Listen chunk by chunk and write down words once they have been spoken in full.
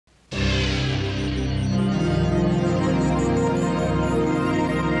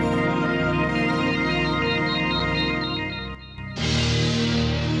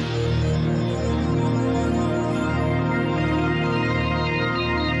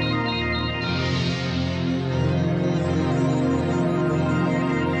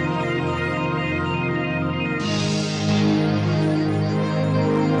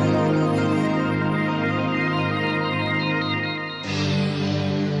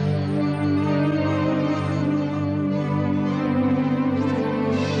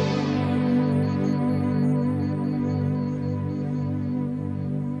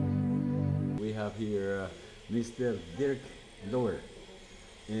Mr. Dirk Loehr,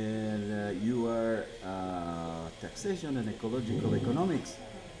 and you are Taxation and Ecological Economics,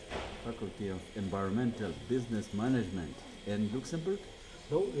 Faculty of Environmental Business Management in Luxembourg.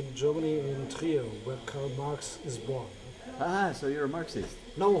 No, in Germany, in Trier, where Karl Marx is born. Ah, so you're a Marxist.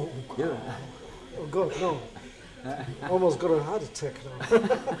 No, Yeah. oh God, no. Almost got a heart attack now.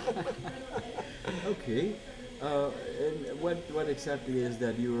 Okay. And what exactly is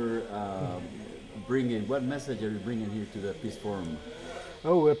that you're bringing? What message are you bringing here to the Peace Forum?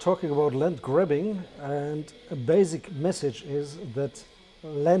 Oh, we're talking about land grabbing, and a basic message is that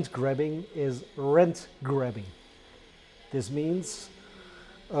land grabbing is rent grabbing. This means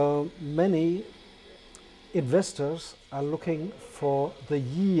many investors are looking for the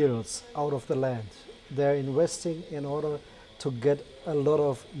yields out of the land. They're investing in order to get a lot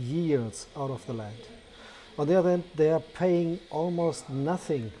of yields out of the land. On the other hand, they are paying almost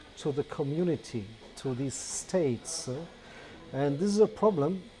nothing to the community, to these states. And this is a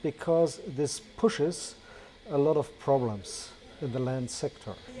problem because this pushes a lot of problems in the land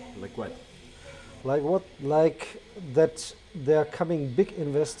sector. Like what? Like what? Like that there are coming big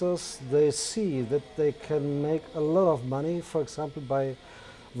investors, they see that they can make a lot of money, for example, by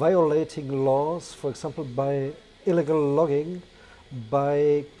violating laws, for example, by illegal logging,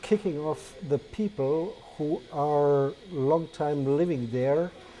 by kicking off the people who are long time living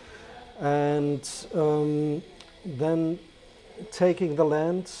there, and then taking the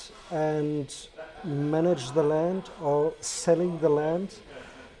land and manage the land or selling the land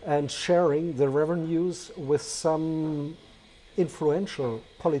and sharing the revenues with some influential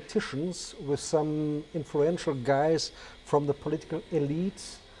politicians, with some influential guys from the political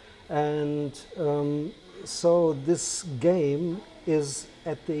elite. And so this game is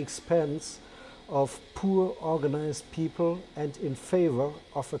at the expense of poor organized people and in favor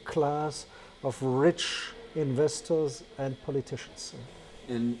of a class of rich investors and politicians.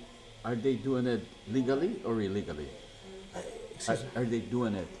 And are they doing it legally or illegally? Are they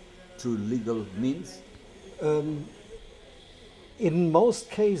doing it through legal means? In most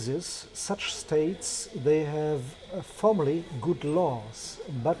cases, such states, they have formally good laws,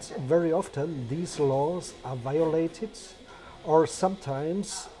 but very often these laws are violated, or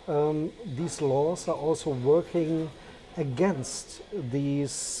sometimes these laws are also working against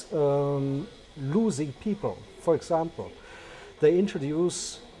these losing people. For example, they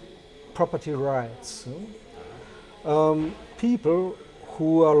introduce property rights. People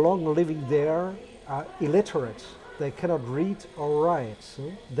who are long living there are illiterate. They cannot read or write.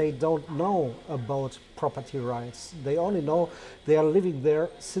 They don't know about property rights. They only know they are living there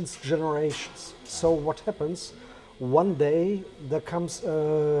since generations. So what happens? One day there comes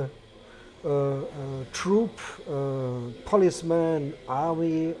a troop, policeman,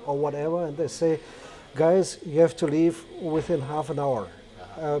 army or whatever, and they say, guys, you have to leave within half an hour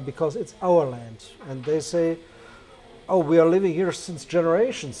because it's our land. And they say, oh, we are living here since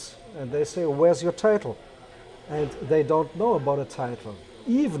generations. And they say, where's your title? And they don't know about a title.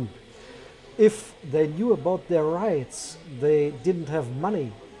 Even if they knew about their rights, they didn't have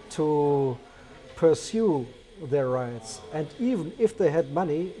money to pursue their rights. And even if they had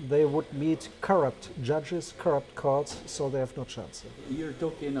money, they would meet corrupt judges, corrupt courts, so they have no chance. You're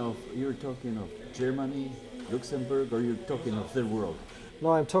talking of Germany, Luxembourg, or you're talking of the world?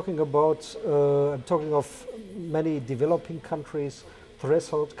 No, I'm talking of many developing countries,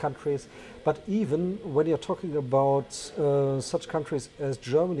 threshold countries, but even when you're talking about such countries as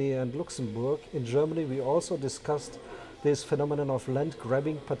Germany and Luxembourg, in Germany we also discussed this phenomenon of land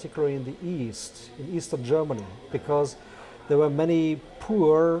grabbing, particularly in the east, in eastern Germany, because there were many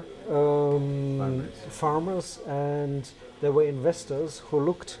poor farmers and there were investors who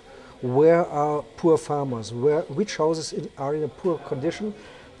looked where are poor farmers, which houses are in a poor condition.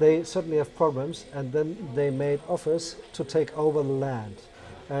 They certainly have problems, and then they made offers to take over the land.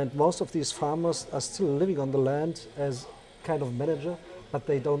 And most of these farmers are still living on the land as kind of manager, but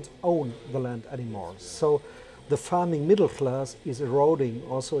they don't own the land anymore. So the farming middle class is eroding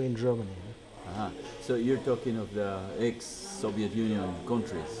also in Germany. So you're talking of the ex-Soviet Union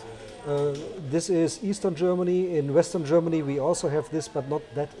countries? This is Eastern Germany. In Western Germany we also have this, but not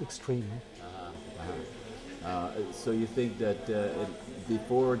that extreme. So you think that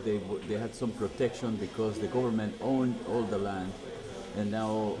before they had some protection because the government owned all the land, and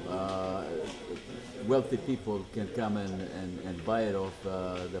now wealthy people can come and buy it off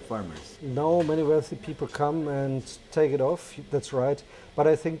the farmers? No, many wealthy people come and take it off, that's right. But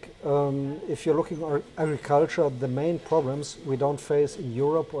I think if you're looking at agriculture, the main problems we don't face in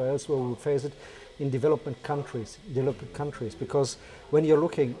Europe or elsewhere, we face it in developed countries, because when you're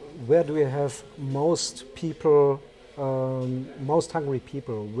looking, where do we have most people, most hungry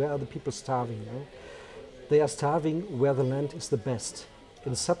people? Where are the people starving? You know? They are starving where the land is the best.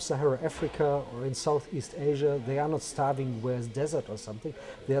 In sub-Saharan Africa or in Southeast Asia, they are not starving where it's desert or something.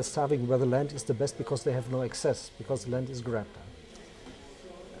 They are starving where the land is the best because they have no access, because the land is grabbed.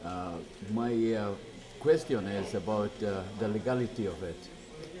 My question is about the legality of it.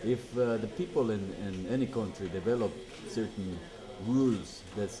 If the people in any country develop certain rules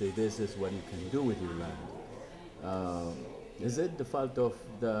that say this is what you can do with your land, is it the fault of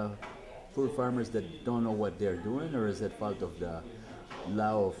the poor farmers that don't know what they're doing, or is it fault of the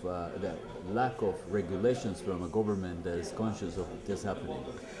law of the lack of regulations from a government that is conscious of this happening?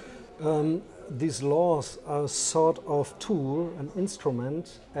 These laws are sort of tool, an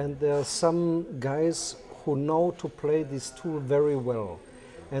instrument, and there are some guys who know to play this tool very well.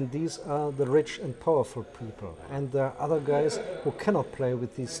 And these are the rich and powerful people. And there are other guys who cannot play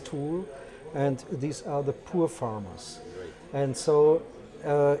with this tool, and these are the poor farmers. And so,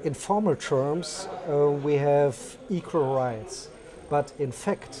 in formal terms, we have equal rights. But in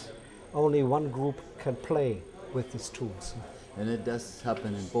fact, only one group can play with these tools. And it does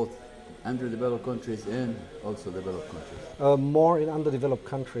happen in both underdeveloped countries and also developed countries? More in underdeveloped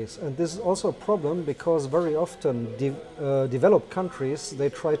countries. And this is also a problem because very often developed countries, they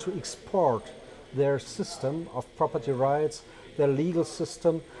try to export their system of property rights, their legal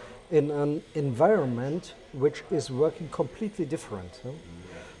system in an environment which is working completely different.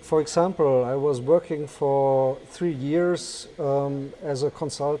 For example, I was working for 3 years as a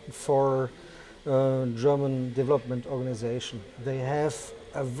consultant for a German development organization. They have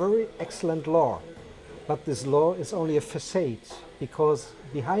a very excellent law, but this law is only a facade because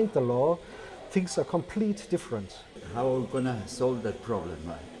behind the law things are completely different. How are we going to solve that problem?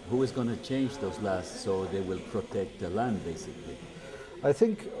 Who is going to change those laws so they will protect the land, basically? I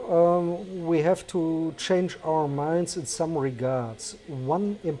think we have to change our minds in some regards.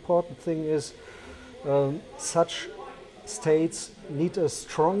 One important thing is such states need a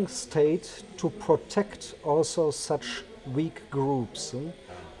strong state to protect also such weak groups.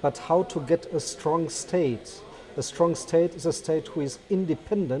 But how to get a strong state? A strong state is a state who is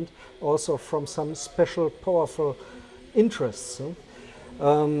independent also from some special powerful interests.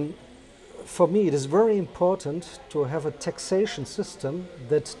 For me, it is very important to have a taxation system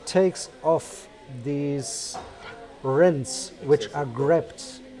that takes off these rents which are grabbed.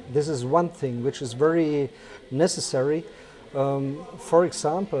 This is one thing which is very necessary. For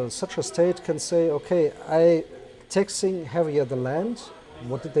example, such a state can say, okay, I taxing heavier the land.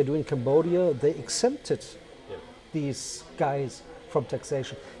 What did they do in Cambodia? They exempted these guys from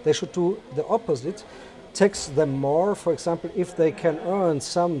taxation. They should do the opposite. Tax them more. For example, if they can earn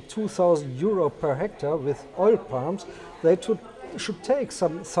some 2,000 euro per hectare with oil palms, they should take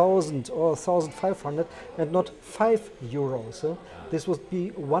some 1,000 or 1,500 and not 5 euros. This would be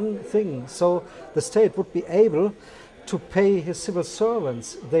one thing. So the state would be able to pay his civil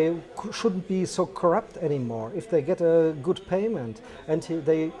servants. They shouldn't be so corrupt anymore if they get a good payment. And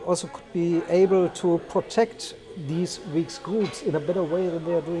they also could be able to protect these weak groups in a better way than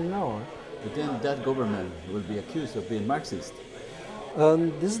they are doing now. But then that government will be accused of being Marxist.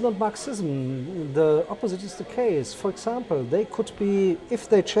 This is not Marxism. The opposite is the case. For example, they could be, if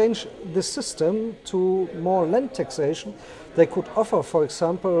they change the system to more land taxation, they could offer, for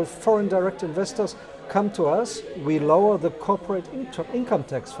example, foreign direct investors come to us, we lower the corporate income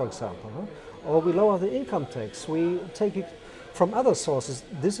tax, for example, or we lower the income tax, we take it from other sources.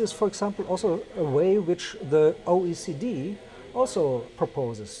 This is, for example, also a way which the OECD also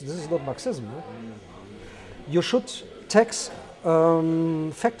proposes. This is not Marxism. You should tax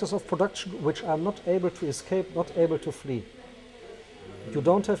factors of production which are not able to escape, not able to flee. You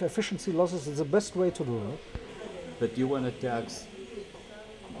don't have efficiency losses, it's the best way to do it. But you want to tax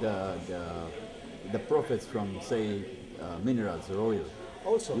the profits from, say, minerals or oil.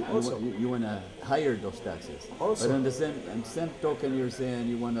 You want to higher those taxes. Also. But on the same token, you're saying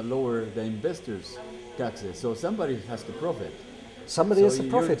you want to lower the investors' taxes. So somebody has to profit. Somebody has to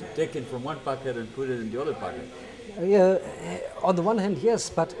profit. You're taking from one pocket and put it in the other pocket. Yeah, on the one hand, yes,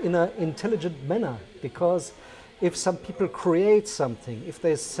 but in an intelligent manner, because if some people create something, if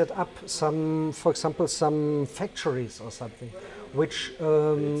they set up some, for example, some factories or something, which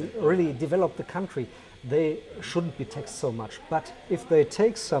really develop the country, they shouldn't be taxed so much. But if they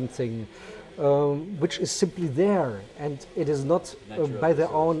take something which is simply there and it is not by their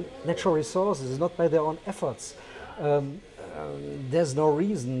own natural resources, it's not by their own efforts, there's no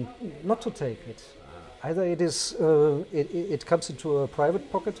reason not to take it. Either it is it comes into a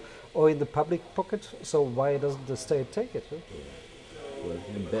private pocket or in the public pocket. So why doesn't the state take it? Huh? Well,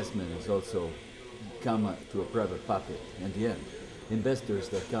 investment is also come to a private pocket in the end. Investors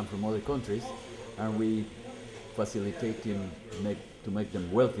that come from other countries, and we facilitate to make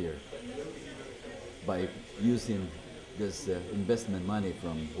them wealthier by using this investment money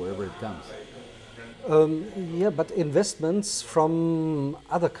from wherever it comes. Yeah, but investments from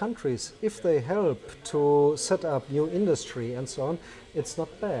other countries, if they help to set up new industry and so on, it's not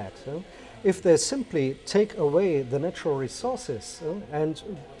bad. Huh? If they simply take away the natural resources, and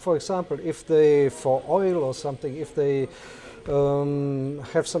for example, if they, for oil or something, if they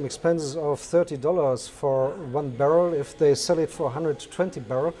have some expenses of $30 for 1 barrel, if they sell it for 120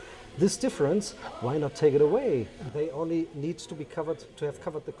 barrel, this difference, why not take it away? They only need to be covered, to have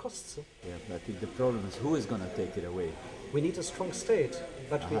covered the costs. Yeah, but I think the problem is who is going to take it away? We need a strong state,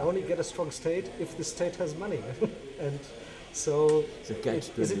 but we only get a strong state if the state has money. And so, It's a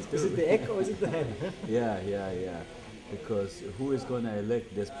catch-22. is it the egg or is it the hen? Yeah. Because who is going to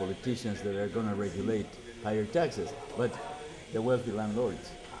elect these politicians that are going to regulate higher taxes? But the wealthy landlords.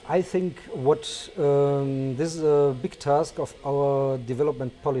 I think what this is a big task of our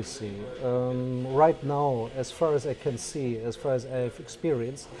development policy. Right now, as far as I can see, as far as I've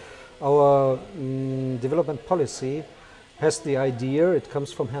experienced, our development policy has the idea, it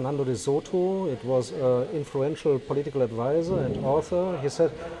comes from Hernando de Soto, it was an influential political advisor and author. He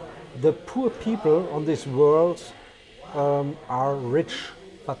said, the poor people on this world are rich,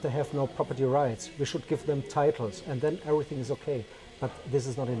 but they have no property rights. We should give them titles, and then everything is okay. But this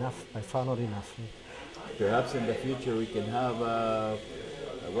is not enough, by far not enough. Perhaps in the future we can have,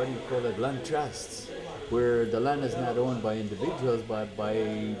 what do you call it, land trusts, where the land is not owned by individuals but by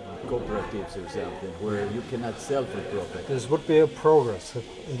cooperatives or something, where you cannot sell for profit. This would be a progress,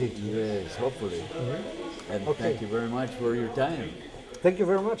 indeed. Yes, hopefully. And Okay. thank you very much for your time. Thank you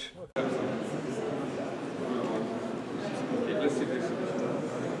very much.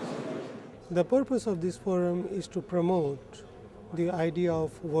 The purpose of this forum is to promote the idea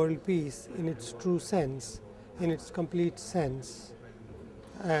of world peace in its true sense, in its complete sense.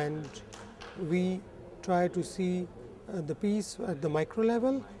 And we try to see the peace at the micro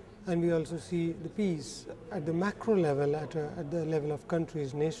level, and we also see the peace at the macro level, at the level of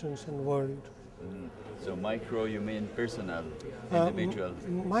countries, nations, and world. So micro, you mean personal, individual?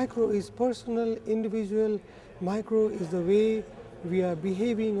 Micro is personal, individual. Micro is the way we are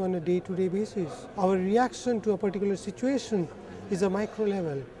behaving on a day-to-day basis. Our reaction to a particular situation is a micro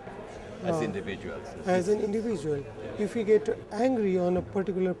level. As individuals. As an individual. If we get angry on a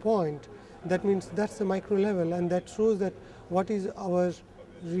particular point, that means that's the micro level, and that shows that what is our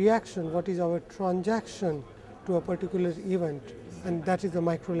reaction, what is our transaction to a particular event, and that is the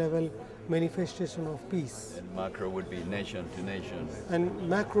micro level manifestation of peace. And macro would be nation to nation. And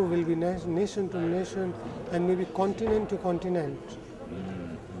macro will be nation to nation, and maybe continent to continent.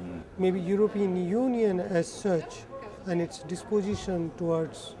 Maybe European Union as such, and its disposition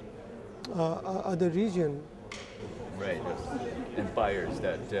towards other region. Right, empires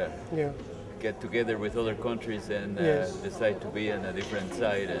that Yeah. get together with other countries and Yes. decide to be on a different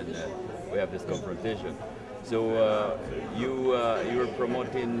side, and we have this confrontation. So you're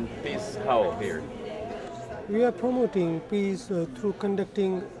promoting peace how here? We are promoting peace through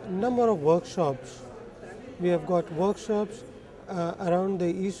conducting a number of workshops. We have got workshops around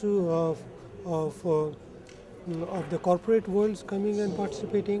the issue of the corporate worlds coming and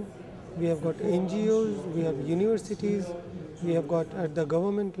participating. We have got NGOs, we have universities, we have got at the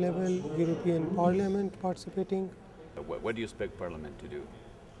government level, European Parliament participating. What do you expect Parliament to do?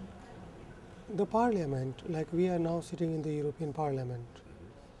 The Parliament, like we are now sitting in the European Parliament,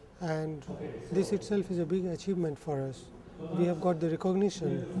 and this itself is a big achievement for us. We have got the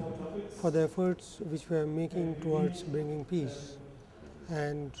recognition for the efforts which we are making towards bringing peace.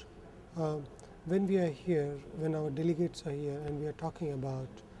 And when we are here, when our delegates are here and we are talking about,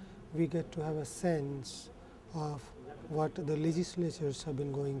 we get to have a sense of what the legislatures have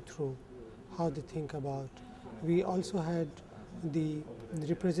been going through, how they think about. We also had the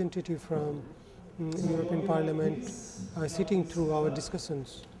representative from European Parliament sitting through our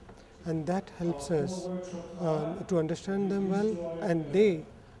discussions, and that helps us to understand them well, and they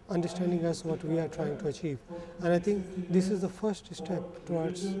understanding us what we are trying to achieve. And I think this is the first step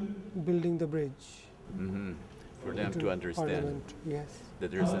towards building the bridge. For them to understand Parliament, yes. that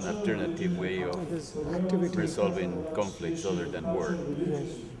there's an alternative way of This activity, resolving conflicts other than war.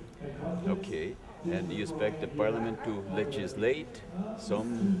 yes. Okay, and do you expect the Parliament to legislate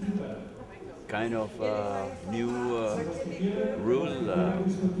some kind of new rule,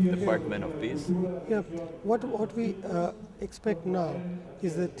 Department of Peace? Yeah, what we expect now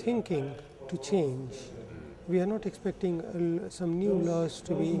is the thinking to change. We are not expecting some new laws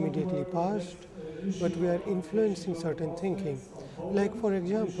to be immediately passed, but we are influencing certain thinking. Like for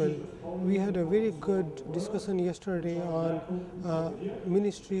example, we had a very good discussion yesterday on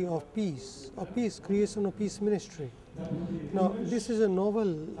Ministry of Peace, creation of peace ministry. Now, this is a novel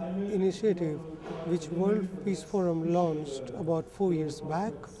initiative which World Peace Forum launched about 4 years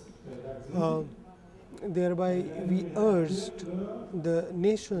back. Thereby, we urged the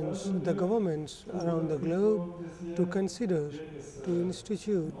nations, the governments around the globe to consider, to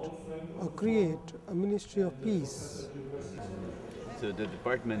institute or create a Ministry of Peace. So the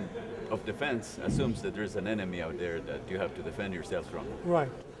Department of Defense assumes that there's an enemy out there that you have to defend yourselves from.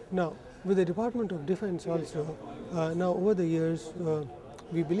 Right. Now, with the Department of Defense also, now over the years,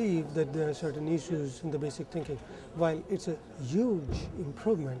 we believe that there are certain issues in the basic thinking. While it's a huge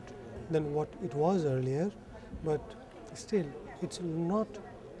improvement than what it was earlier, but still it's not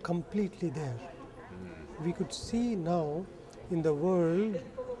completely there. We could see now in the world,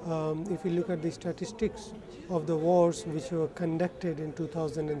 if we look at the statistics of the wars which were conducted in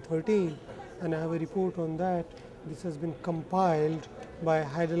 2013, and I have a report on that. This has been compiled by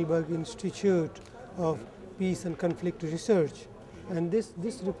Heidelberg Institute of Peace and Conflict Research. And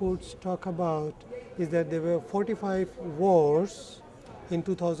this reports talk about is that there were 45 wars in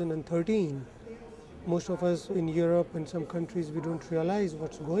 2013. Most of us in Europe and some countries, we don't realize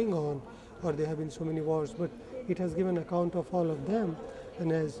what's going on, or there have been so many wars, but it has given account of all of them and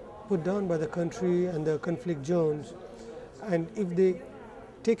has put down by the country and the conflict zones. And if they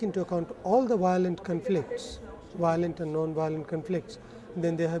take into account all the violent conflicts, violent and non-violent conflicts,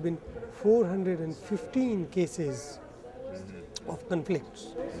 then there have been 415 cases of conflicts.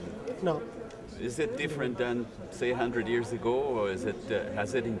 Now, is it different than, say, 100 years ago, or is it,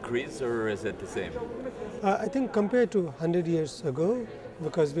 has it increased, or is it the same? I think compared to 100 years ago,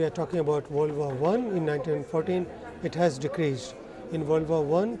 because we are talking about World War I in 1914, it has decreased. In World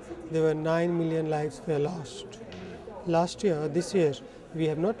War I, there were 9 million lives were lost. Last year, this year, we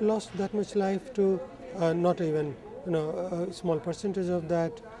have not lost that much life to not even a small percentage of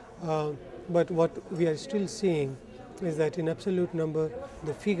that. But what we are still seeing is that in absolute number,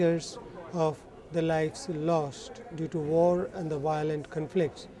 the figures of the lives lost due to war and the violent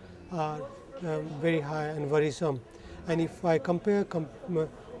conflicts are very high and worrisome. And if I compare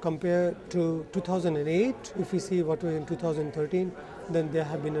to 2008, if we see what was in 2013, then there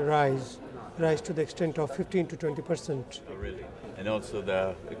have been a rise to the extent of 15 to 20%. Oh, really? And also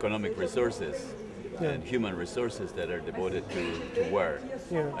the economic resources and human resources that are devoted to war,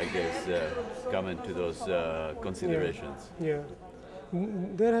 I guess, come into those considerations. Yeah.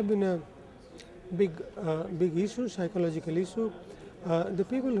 There have been a big issue, psychological issue. The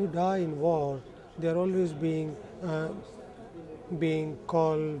people who die in war, they are always being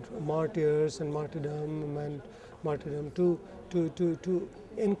called martyrs and martyrdom to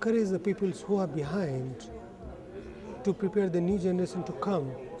encourage the peoples who are behind, to prepare the new generation to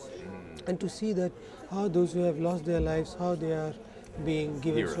come, and to see that how those who have lost their lives, how they are being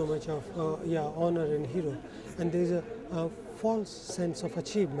given Heroes. so much of honor and hero. And there is a false sense of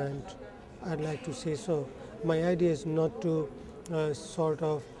achievement, I'd like to say so. My idea is not to sort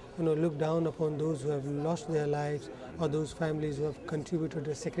of look down upon those who have lost their lives, or those families who have contributed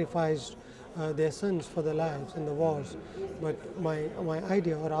or sacrificed their sons for their lives in the wars. But my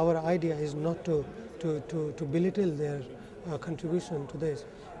idea, or our idea, is not to belittle their contribution to this,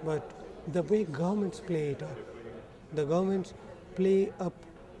 but the way governments play it up. The governments play up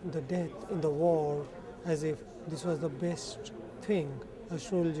the death in the war as if this was the best thing a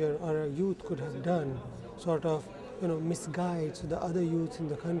soldier or a youth could have done, sort of misguides the other youths in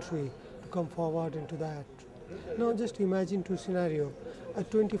the country to come forward into that. Now just imagine two scenarios: a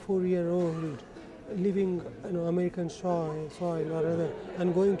 24-year-old leaving American soil or other,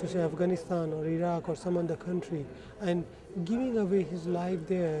 and going to say Afghanistan or Iraq or some other country, and giving away his life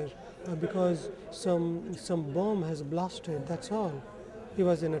there because some bomb has blasted. That's all. He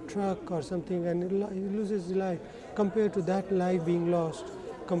was in a truck or something, and he loses his life. Compared to that life being lost,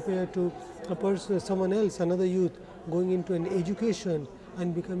 compared to a person, someone else, another youth, going into an education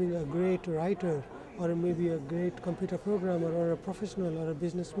and becoming a great writer, or maybe a great computer programmer, or a professional, or a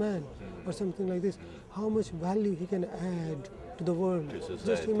businessman, or something like this, how much value he can add to the world.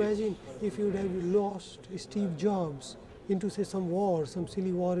 Just imagine if you would have lost Steve Jobs into, say, some war, some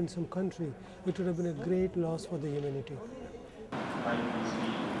silly war in some country. It would have been a great loss for the humanity.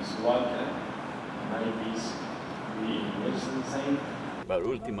 but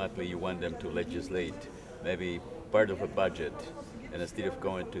ultimately you want them to legislate maybe part of a budget, and instead of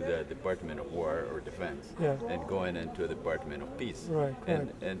going to the Department of War or Defense, Yeah. and going into a Department of Peace. Right, And,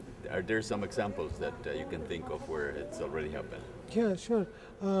 right. and are there some examples that you can think of where it's already happened? Yeah, sure.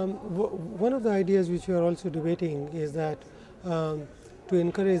 One of the ideas which we are also debating is that to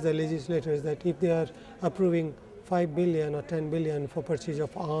encourage the legislators that if they are approving 5 billion or 10 billion for purchase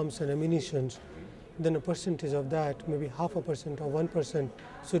of arms and ammunitions, then a percentage of that, maybe 0.5% or 1%,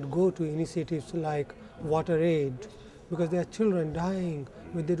 should go to initiatives like water aid, because there are children dying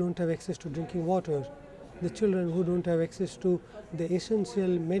when they don't have access to drinking water. The children who don't have access to the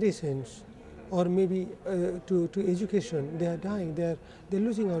essential medicines, or maybe to education, they are dying, they're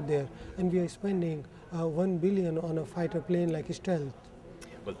losing out there, and we are spending 1 billion on a fighter plane like Stealth.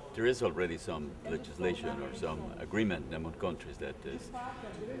 Well, there is already some legislation or some agreement among countries that is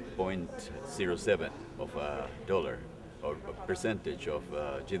 0.07 of a dollar or a percentage of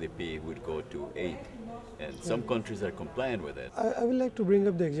GDP would go to aid, and some countries are compliant with it. I would like to bring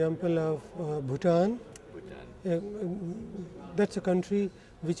up the example of Bhutan. That's a country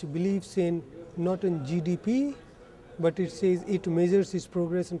which believes in not in GDP, but it says it measures its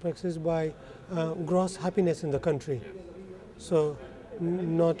progress and success by gross happiness in the country. So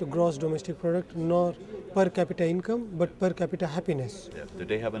not gross domestic product, nor per capita income, but per capita happiness. Yeah. Do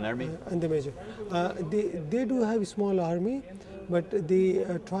they have an army? And they measure. They do have a small army, but they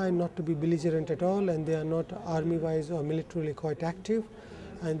try not to be belligerent at all, and they are not army-wise or militarily quite active,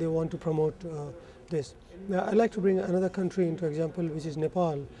 and they want to promote this. Now, I'd like to bring another country into example, which is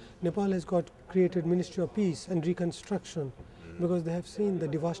Nepal. Nepal has got created Ministry of Peace and Reconstruction because they have seen the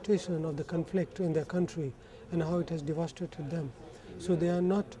devastation of the conflict in their country and how it has devastated them. So they are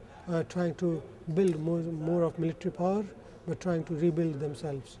not trying to build more of military power, but trying to rebuild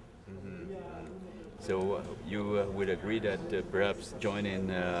themselves. Mm-hmm. So you would agree that perhaps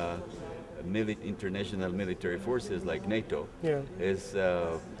joining international military forces like NATO is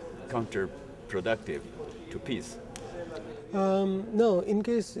counterproductive to peace? No, in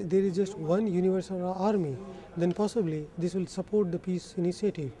case there is just one universal army, then possibly this will support the peace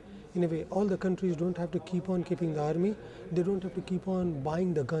initiative. In a way, all the countries don't have to keep on keeping the army, they don't have to keep on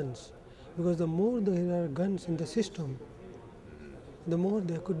buying the guns, because the more there are guns in the system, the more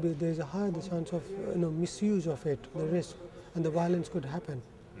there is a higher the chance of misuse of it, the risk, and the violence could happen.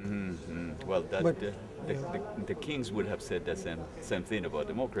 Mm-hmm. Well, the kings would have said the same thing about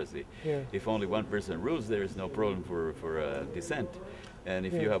democracy. Yeah. If only one person rules, there is no problem for dissent. And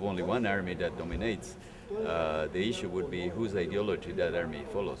if you have only one army that dominates, the issue would be whose ideology that army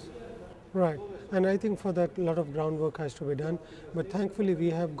follows. Right, and I think for that a lot of groundwork has to be done. But thankfully, we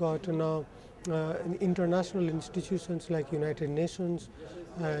have got now international institutions like United Nations,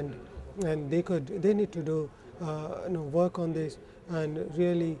 and they need to do work on this, and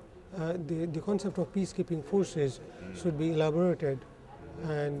really the concept of peacekeeping forces should be elaborated,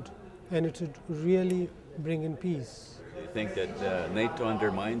 and it should really bring in peace. Do you think that NATO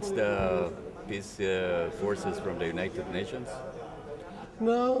undermines the peace forces from the United Nations?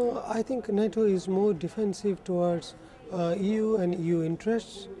 No, I think NATO is more defensive towards EU and EU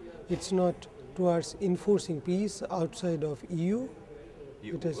interests. It's not towards enforcing peace outside of EU.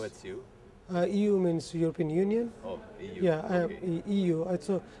 What's EU? EU means European Union. Oh, EU. Yeah, Okay. EU.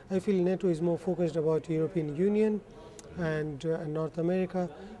 So I feel NATO is more focused about European Union and North America,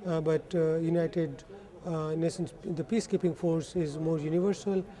 but United Nations, the peacekeeping force is more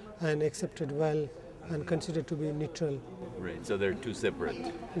universal and accepted well and considered to be neutral. Right, so they're two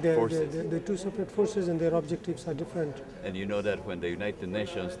separate They're forces. two separate forces, and their objectives are different. And you know that when the United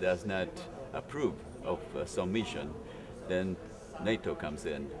Nations does not approve of some mission, then NATO comes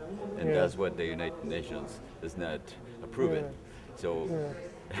in and does what the United Nations does not approve it. So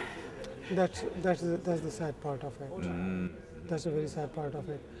that's the sad part of it. That's a very sad part of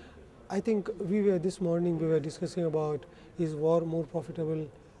it. I think this morning we were discussing about, is war more profitable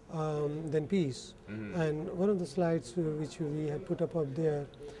than peace? And one of the slides which we had put up there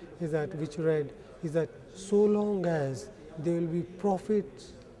is that, which read, is that so long as there will be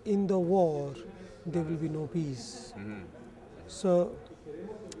profits in the war, there will be no peace. So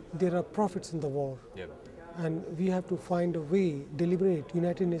there are profits in the war. Yep. And we have to find a way,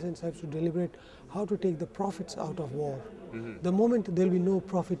 United Nations has to deliberate how to take the profits out of war. The moment there will be no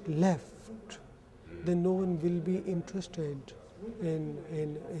profit left, then no one will be interested in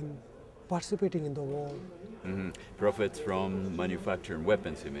participating in the war. Profits from manufacturing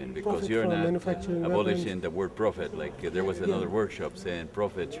weapons, you mean? Because Profit you're from not manufacturing abolishing weapons. the word profit. Like there was another workshop saying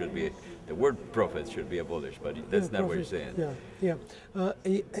profit should be, the word profit should be abolished, but that's not what you're saying.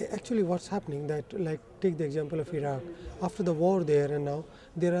 Actually, what's happening that, like, take the example of Iraq. After the war there and now,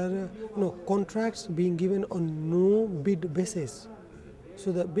 there are contracts being given on no bid basis.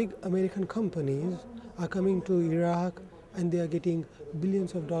 So the big American companies are coming to Iraq and they are getting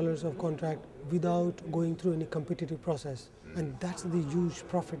billions of dollars of contract without going through any competitive process. And that's the huge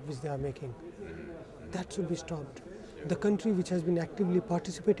profit which they are making. That should be stopped. The country which has been actively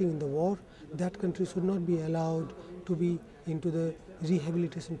participating in the war, that country should not be allowed to be into the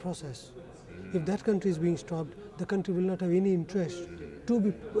rehabilitation process. If that country is being stopped, the country will not have any interest to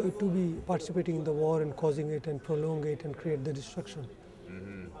be participating in the war and causing it and prolong it and create the destruction.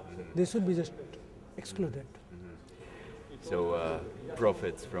 They should be just excluded. So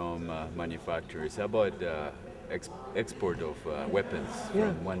profits from manufacturers. How about export of weapons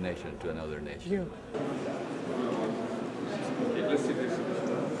from one nation to another nation?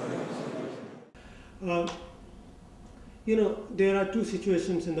 There are two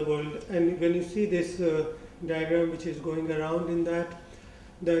situations in the world, and when you see this diagram which is going around in that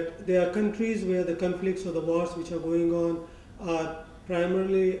there are countries where the conflicts or the wars which are going on are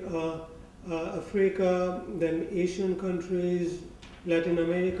primarily Africa, then Asian countries, Latin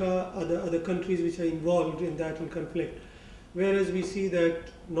America, other countries which are involved in that in conflict. Whereas we see that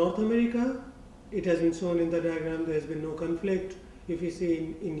North America, it has been shown in the diagram, there has been no conflict. If we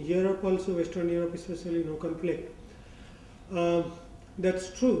see in Europe also, Western Europe especially, no conflict. That's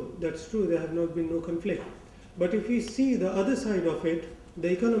true, there have not been no conflict. But if we see the other side of it,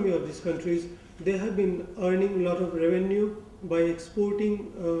 the economy of these countries, they have been earning a lot of revenue by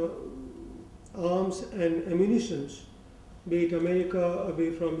exporting arms and ammunitions, be it America, be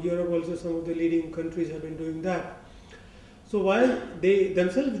it from Europe also, some of the leading countries have been doing that. So while they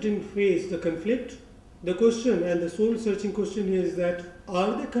themselves didn't face the conflict, the question and the soul searching question here is that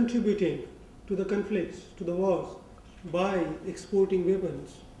are they contributing to the conflicts, to the wars, by exporting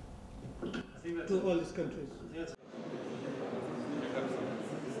weapons to all these countries?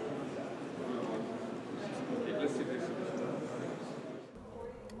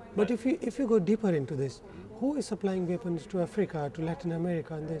 But if you go deeper into this, who is supplying weapons to Africa, to Latin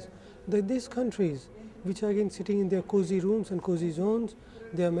America, and this? These countries, which are again sitting in their cozy rooms and cozy zones,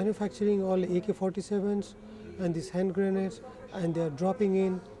 they are manufacturing all AK-47s and these hand grenades, and they are dropping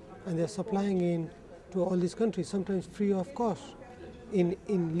in and they are supplying in to all these countries, sometimes free of cost. In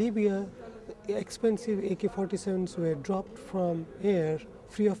Libya, expensive AK-47s were dropped from air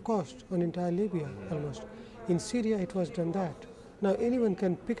free of cost on entire Libya almost. In Syria, it was done that. Now anyone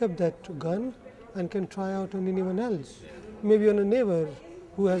can pick up that gun and can try out on anyone else. Maybe on a neighbor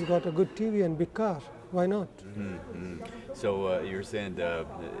who has got a good TV and big car. Why not? So you're saying the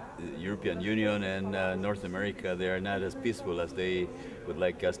European Union and North America, they are not as peaceful as they would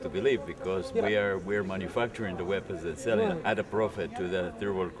like us to believe, because we're manufacturing the weapons and selling at a profit to the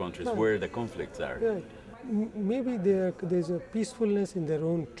third world countries where the conflicts are. Right. Maybe there's a peacefulness in their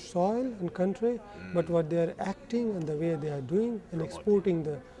own soil and country, but what they are acting and the way they are doing and exporting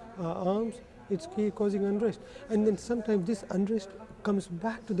the arms, it's causing unrest. And then sometimes this unrest comes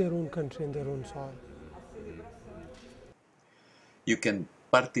back to their own country and their own soil. You can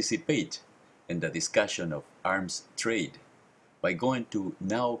participate in the discussion of arms trade by going to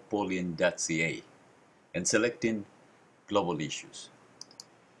nowpolin.ca and selecting global issues.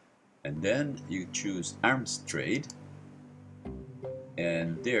 And then you choose arms trade,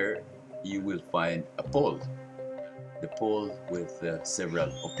 and there you will find a poll. The poll with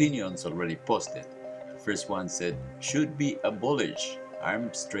several opinions already posted. The first one said, should be abolished.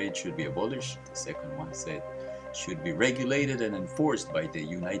 Arms trade should be abolished. The second one said, should be regulated and enforced by the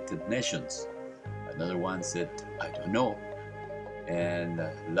United Nations. Another one said, I don't know. And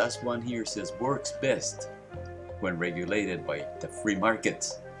last one here says, works best when regulated by the free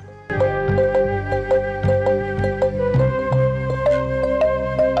markets.